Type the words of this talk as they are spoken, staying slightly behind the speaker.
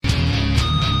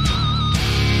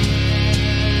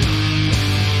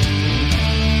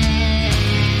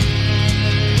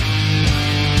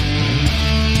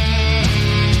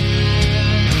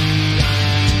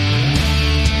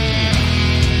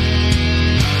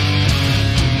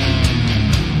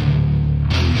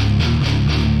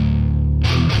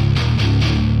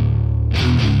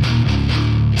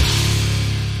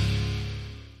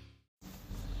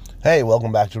Hey,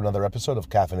 welcome back to another episode of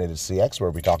Caffeinated CX, where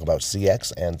we talk about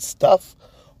CX and stuff,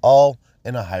 all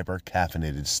in a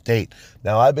hyper-caffeinated state.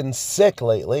 Now, I've been sick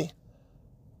lately,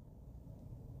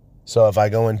 so if I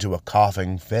go into a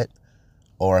coughing fit,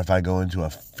 or if I go into a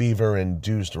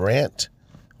fever-induced rant,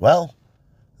 well,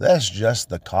 that's just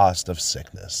the cost of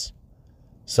sickness.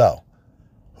 So,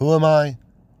 who am I?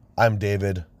 I'm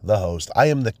David, the host. I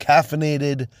am the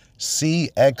Caffeinated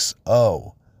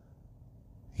CXO.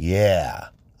 Yeah,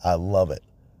 I love it.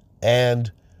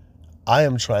 And I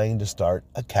am trying to start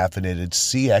a caffeinated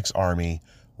CX army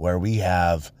where we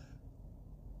have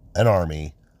an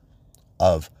army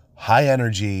of high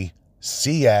energy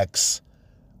CX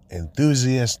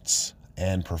enthusiasts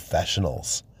and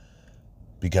professionals.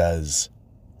 Because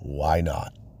why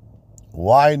not?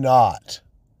 Why not?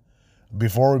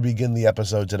 Before we begin the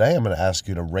episode today, I'm going to ask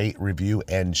you to rate, review,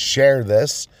 and share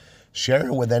this. Share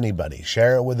it with anybody.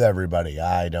 Share it with everybody.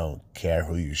 I don't care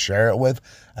who you share it with,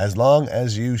 as long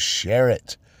as you share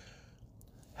it.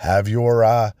 Have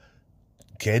your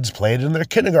kids play it in their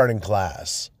kindergarten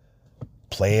class.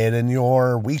 Play it in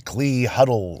your weekly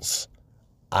huddles.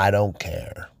 I don't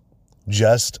care.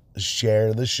 Just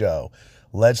share the show.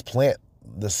 Let's plant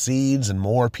the seeds in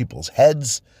more people's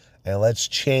heads, and let's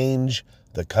change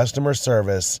the customer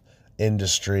service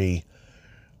industry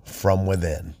from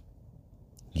within.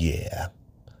 Yeah.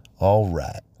 All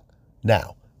right.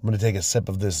 Now, I'm going to take a sip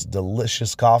of this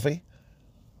delicious coffee.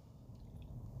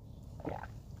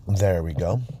 There we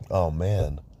go. Oh,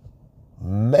 man.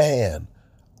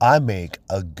 I make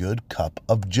a good cup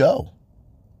of joe.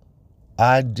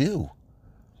 I do.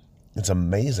 It's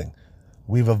amazing.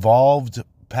 We've evolved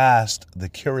past the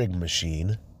Keurig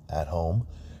machine at home,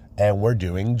 and we're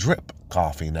doing drip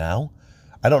coffee now.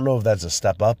 I don't know if that's a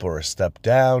step up or a step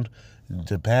down. It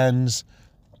depends.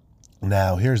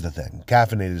 Now, here's the thing.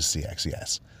 Caffeinated CX,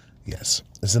 yes. Yes,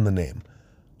 it's in the name.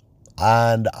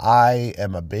 And I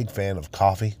am a big fan of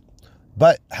coffee.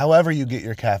 But however you get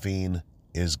your caffeine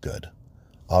is good.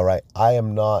 All right? I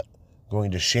am not going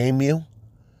to shame you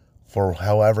for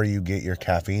however you get your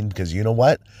caffeine, because you know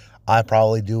what? I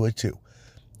probably do it too.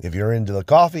 If you're into the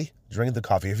coffee, drink the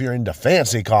coffee. If you're into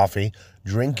fancy coffee,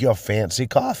 drink your fancy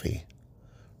coffee.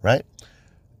 Right?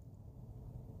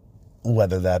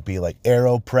 Whether that be like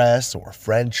AeroPress or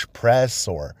French press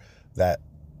or that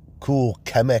cool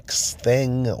Chemex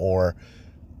thing or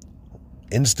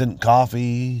instant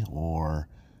coffee, or,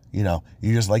 you know,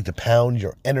 you just like to pound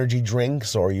your energy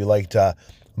drinks, or you like to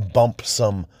bump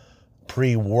some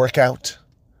pre-workout,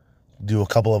 do a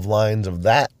couple of lines of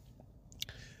that.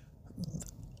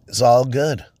 It's all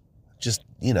good. Just,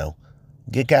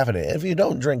 get caffeinated. If you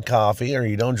don't drink coffee or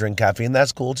you don't drink caffeine,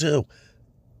 that's cool too.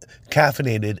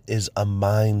 Caffeinated is a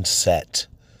mindset.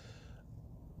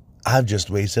 I've just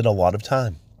wasted a lot of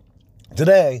time.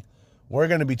 Today, we're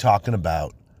going to be talking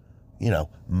about,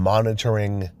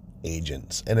 monitoring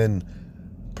agents. And in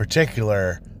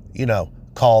particular,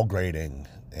 call grading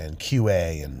and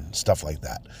QA and stuff like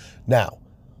that. Now,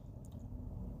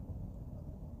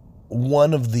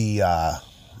 one of the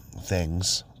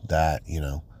things that,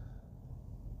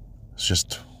 it's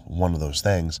just one of those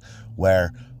things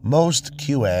where most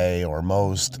QA or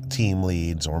most team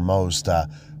leads or most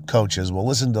coaches will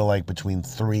listen to like between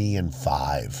 3 and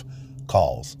 5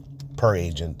 calls per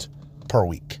agent per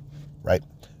week, right?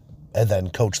 And then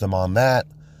coach them on that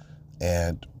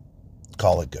and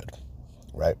call it good,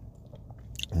 right?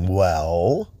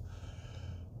 Well,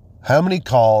 how many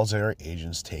calls are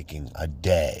agents taking a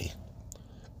day?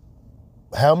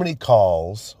 How many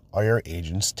calls are your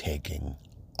agents taking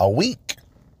a week?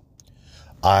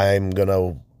 I'm going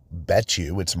to bet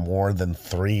you it's more than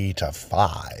 3 to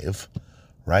 5,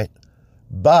 right?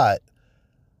 But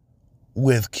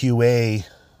with QA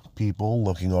people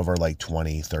looking over like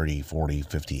 20, 30, 40,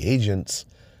 50 agents,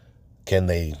 can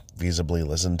they feasibly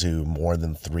listen to more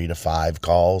than 3 to 5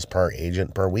 calls per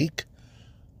agent per week?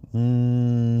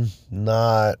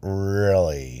 Not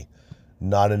really.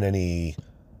 Not in any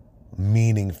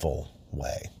meaningful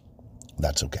way.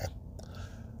 That's okay.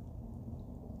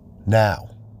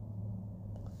 Now,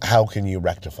 how can you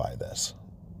rectify this?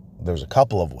 There's a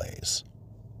couple of ways.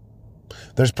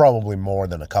 There's probably more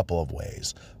than a couple of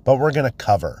ways, but we're going to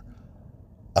cover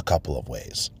a couple of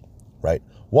ways, right?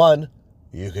 One,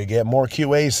 you could get more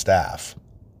QA staff.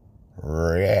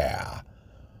 Yeah.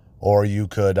 Or you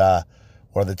could,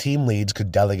 or the team leads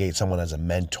could delegate someone as a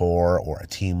mentor or a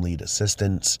team lead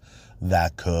assistant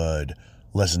that could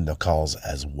listen to calls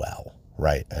as well,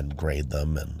 right? And grade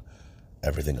them and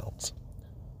everything else.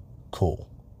 Cool.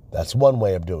 That's one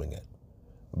way of doing it.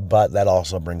 But that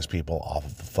also brings people off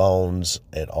of the phones.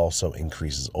 It also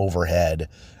increases overhead.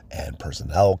 and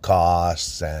personnel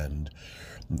costs, and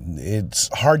it's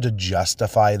hard to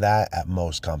justify that at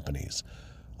most companies.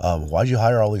 Why'd you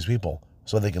hire all these people?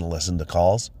 So they can listen to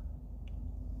calls?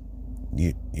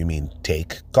 You mean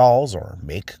take calls or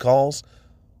make calls?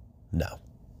 No,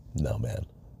 man.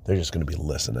 They're just going to be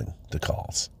listening to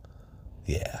calls.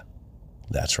 Yeah,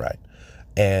 that's right.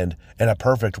 And in a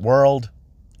perfect world,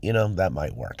 that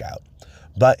might work out.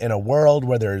 But in a world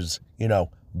where there's,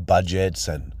 budgets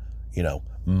and,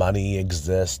 money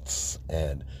exists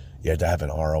and you have to have an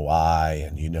ROI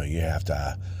and, you have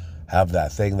to have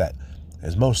that thing that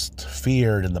is most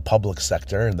feared in the public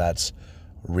sector, and that's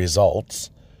results,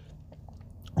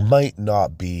 might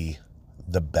not be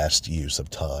the best use of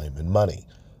time and money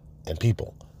and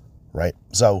people, right?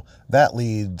 So that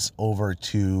leads over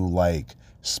to like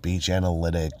speech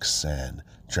analytics and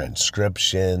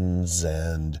transcriptions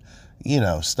and,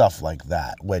 stuff like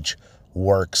that, which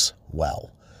works well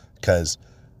because,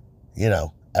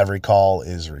 every call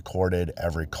is recorded,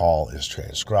 every call is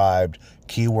transcribed,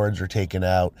 keywords are taken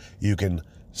out. You can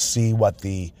see what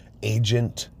the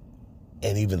agent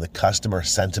and even the customer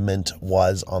sentiment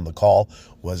was on the call.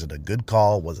 Was it a good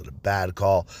call? Was it a bad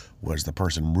call? Was the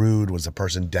person rude? Was the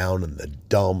person down in the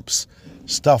dumps?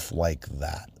 Stuff like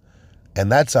that. And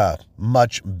that's a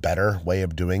much better way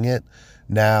of doing it.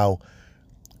 Now,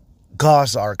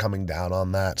 costs are coming down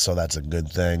on that, so that's a good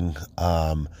thing.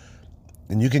 And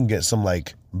you can get some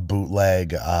like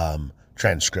bootleg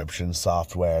transcription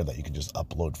software that you can just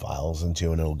upload files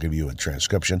into and it'll give you a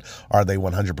transcription. Are they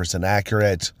 100%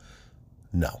 accurate?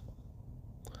 No.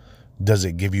 Does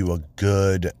it give you a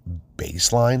good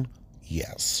baseline?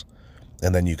 Yes.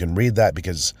 And then you can read that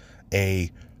because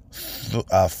a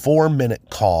 4-minute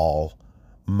call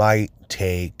might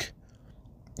take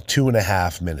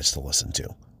 2.5 minutes to listen to,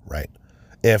 right?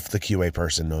 If the QA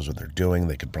person knows what they're doing,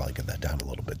 they could probably get that down a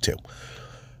little bit too.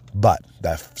 But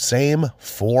that same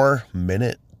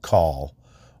 4-minute call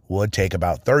would take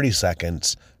about 30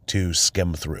 seconds to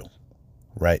skim through,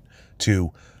 right?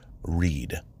 To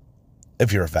read,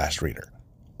 if you're a fast reader,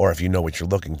 or if you know what you're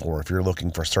looking for, if you're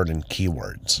looking for certain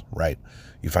keywords, right?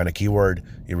 You find a keyword,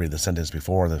 you read the sentence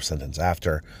before, the sentence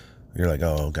after, you're like,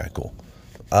 oh, okay, cool.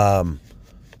 My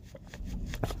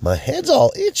head's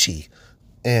all itchy.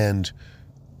 And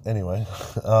anyway,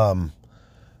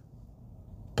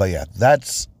 but yeah,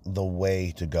 that's the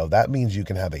way to go. That means you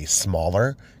can have a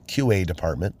smaller QA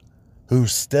department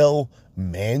who's still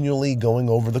manually going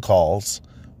over the calls,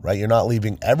 right? You're not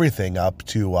leaving everything up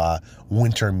to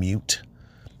Wintermute.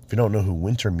 If you don't know who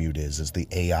Wintermute is the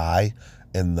AI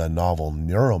in the novel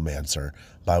Neuromancer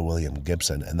by William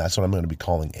Gibson. And that's what I'm going to be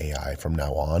calling AI from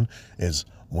now on, is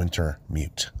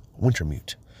Wintermute.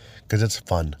 Wintermute. Because it's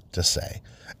fun to say.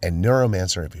 And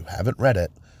Neuromancer, if you haven't read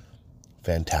it,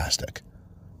 fantastic.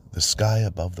 The sky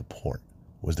above the port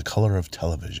was the color of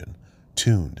television,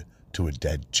 tuned to a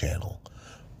dead channel.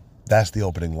 That's the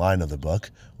opening line of the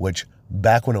book, which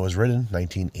back when it was written,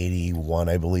 1981,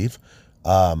 I believe,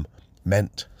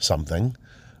 meant something.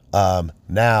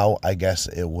 Now, I guess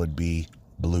it would be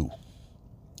blue.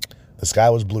 The sky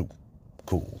was blue.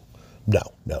 Cool. No.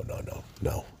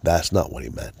 That's not what he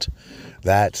meant.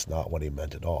 That's not what he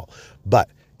meant at all. But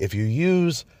if you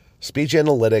use speech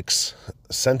analytics,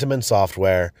 sentiment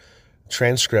software,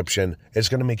 transcription, it's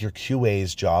going to make your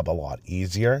QA's job a lot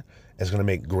easier. It's going to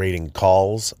make grading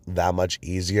calls that much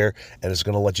easier. And it's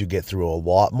going to let you get through a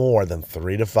lot more than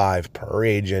 3 to 5 per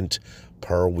agent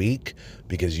per week,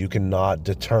 because you cannot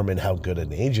determine how good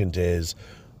an agent is,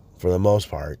 for the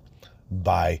most part,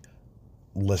 by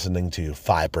listening to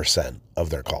 5%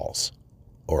 of their calls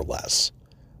or less.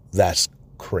 That's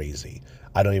crazy.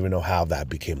 I don't even know how that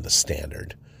became the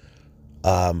standard.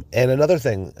 And another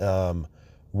thing,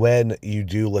 when you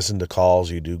do listen to calls,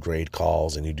 you do grade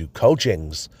calls, and you do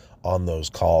coachings on those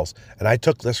calls. And I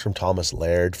took this from Thomas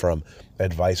Laird from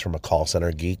Advice from a Call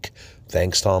Center Geek.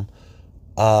 Thanks, Tom.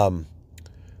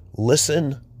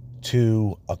 Listen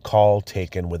to a call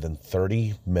taken within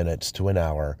 30 minutes to an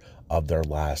hour of their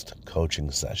last coaching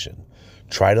session.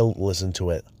 Try to listen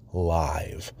to it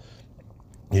live.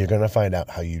 You're going to find out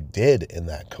how you did in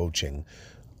that coaching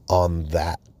on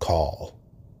that call.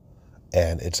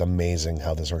 And it's amazing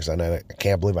how this works. And I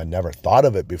can't believe I never thought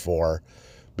of it before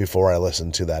I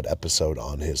listened to that episode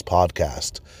on his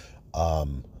podcast.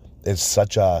 It's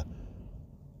such a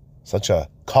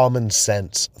common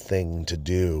sense thing to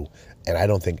do, and I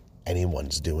don't think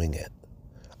anyone's doing it.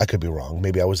 I could be wrong.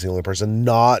 Maybe I was the only person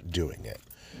not doing it.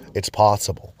 It's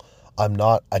possible. I'm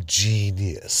not a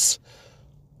genius.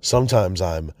 Sometimes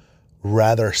I'm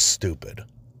rather stupid,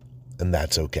 and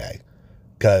that's okay.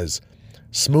 Because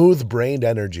smooth-brained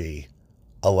energy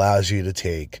allows you to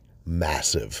take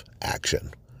massive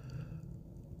action.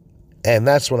 And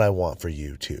that's what I want for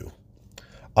you too.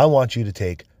 I want you to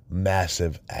take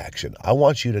massive action. I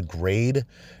want you to grade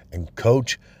and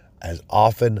coach as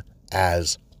often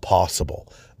as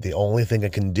possible. The only thing I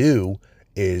can do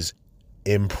is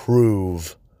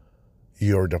improve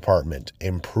your department,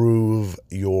 improve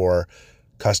your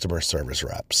customer service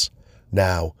reps.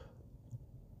 Now,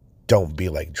 don't be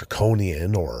like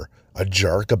draconian or a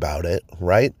jerk about it,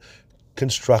 right?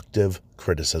 Constructive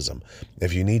criticism.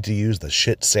 If you need to use the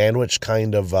shit sandwich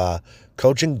kind of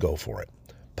coaching, go for it.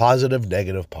 Positive,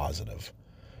 negative, positive.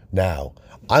 Now,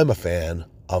 I'm a fan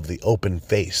of the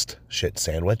open-faced shit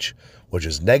sandwich, which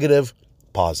is negative,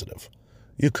 positive.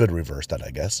 You could reverse that,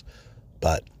 I guess.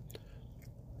 But,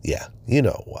 yeah, you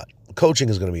know what. Coaching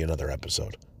is going to be another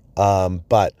episode.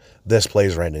 But this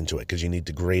plays right into it because you need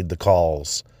to grade the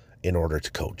calls in order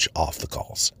to coach off the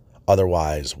calls.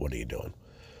 Otherwise, what are you doing?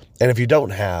 And if you don't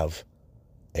have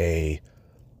a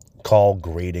call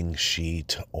grading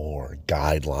sheet or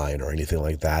guideline or anything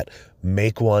like that,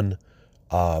 make one.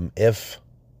 If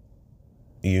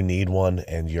you need one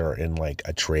and you're in like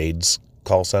a trades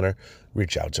call center,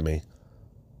 reach out to me.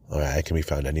 All right, I can be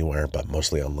found anywhere, but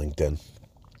mostly on LinkedIn.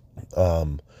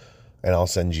 And I'll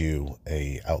send you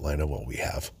a outline of what we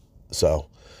have. So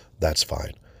that's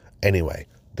fine. Anyway,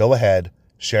 go ahead,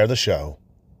 share the show,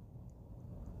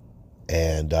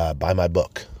 and buy my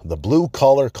book, The Blue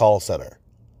Collar Call Center.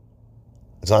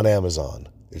 It's on Amazon.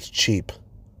 It's cheap.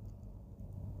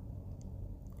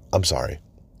 I'm sorry.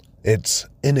 It's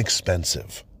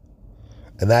inexpensive.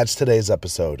 And that's today's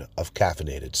episode of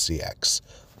Caffeinated CX.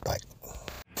 Bye.